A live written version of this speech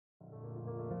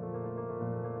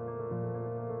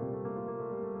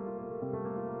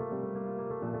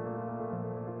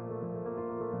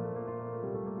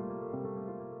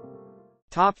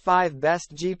Top 5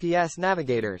 Best GPS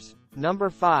Navigators. Number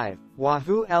 5.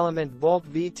 Wahoo Elemnt Bolt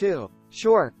V2.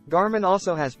 Sure, Garmin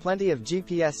also has plenty of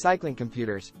GPS cycling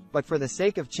computers, but for the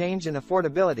sake of change and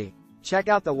affordability, check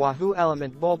out the Wahoo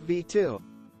Elemnt Bolt V2.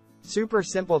 Super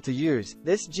simple to use,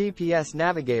 this GPS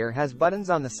navigator has buttons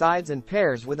on the sides and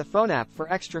pairs with a phone app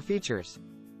for extra features.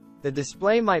 The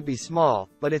display might be small,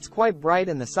 but it's quite bright,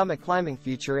 and the summit climbing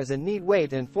feature is a neat way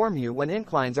to inform you when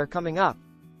inclines are coming up.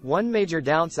 One major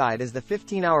downside is the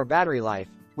 15-hour battery life,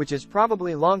 which is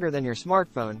probably longer than your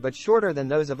smartphone but shorter than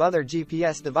those of other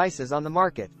GPS devices on the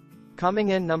market. Coming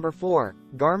in number 4.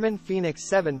 Garmin Fenix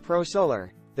 7 Pro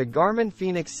Solar. The Garmin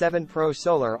Fenix 7 Pro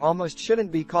Solar almost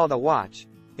shouldn't be called a watch.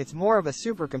 It's more of a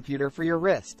supercomputer for your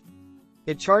wrist.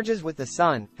 It charges with the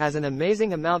sun, has an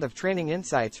amazing amount of training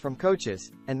insights from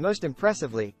coaches, and most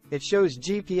impressively, it shows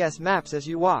GPS maps as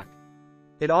you walk.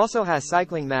 It also has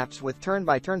cycling maps with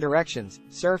turn-by-turn directions,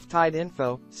 surf tide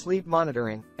info, sleep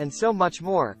monitoring, and so much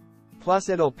more. Plus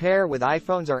it'll pair with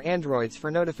iPhones or Androids for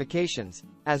notifications,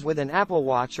 as with an Apple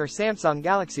Watch or Samsung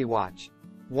Galaxy Watch.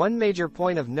 One major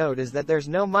point of note is that there's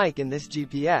no mic in this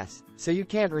GPS, so you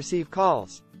can't receive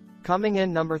calls. Coming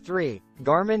in number 3.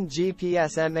 Garmin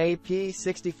GPSMAP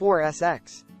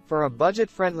 64SX. For a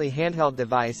budget-friendly handheld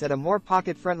device at a more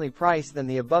pocket-friendly price than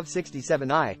the above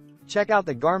 67i, check out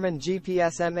the Garmin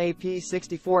GPSMAP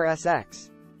 64SX.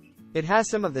 It has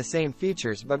some of the same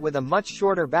features but with a much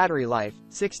shorter battery life,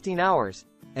 16 hours,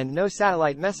 and no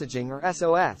satellite messaging or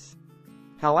SOS.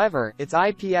 However, it's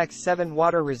IPX7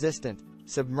 water resistant,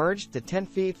 submerged to 10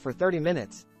 feet for 30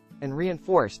 minutes, and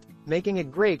reinforced, making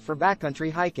it great for backcountry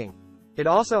hiking. It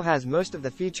also has most of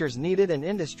the features needed and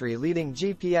industry-leading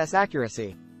GPS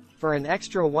accuracy. For an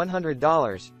extra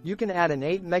 $100, you can add an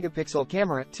 8-megapixel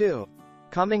camera, too.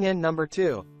 Coming in number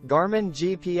 2. Garmin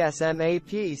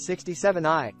GPSMAP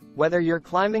 67i. Whether you're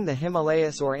climbing the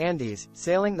Himalayas or Andes,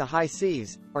 sailing the high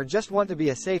seas, or just want to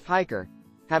be a safe hiker,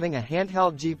 having a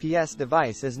handheld GPS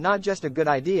device is not just a good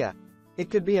idea. It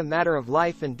could be a matter of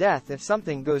life and death if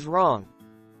something goes wrong.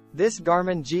 This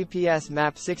Garmin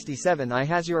GPSMAP 67i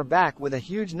has your back with a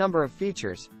huge number of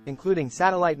features, including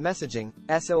satellite messaging,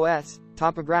 SOS,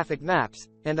 topographic maps,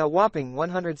 and a whopping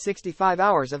 165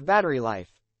 hours of battery life.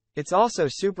 It's also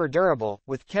super durable,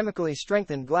 with chemically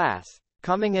strengthened glass.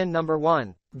 Coming in number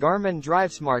 1. Garmin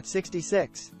DriveSmart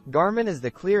 66. Garmin is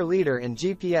the clear leader in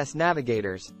GPS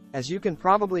navigators, as you can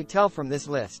probably tell from this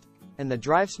list, and the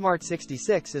DriveSmart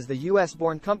 66 is the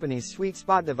US-born company's sweet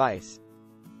spot device.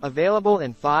 Available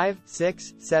in 5,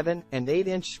 6, 7, and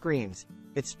 8-inch screens,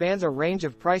 it spans a range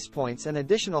of price points and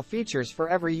additional features for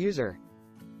every user.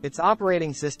 Its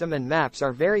operating system and maps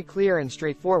are very clear and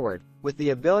straightforward, with the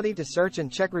ability to search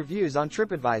and check reviews on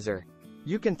TripAdvisor.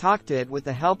 You can talk to it with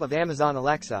the help of Amazon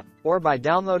Alexa, or by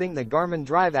downloading the Garmin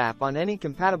Drive app on any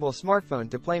compatible smartphone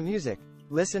to play music,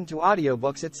 listen to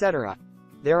audiobooks, etc.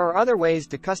 There are other ways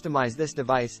to customize this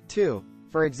device, too.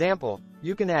 For example,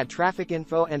 you can add traffic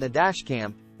info and a dash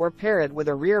cam, or pair it with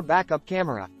a rear backup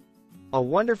camera. A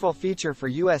wonderful feature for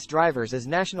US drivers is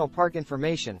national park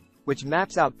information, which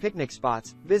maps out picnic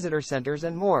spots, visitor centers,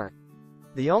 and more.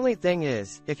 The only thing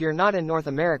is, if you're not in North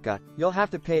America, you'll have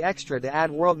to pay extra to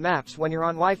add world maps when you're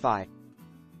on Wi-Fi.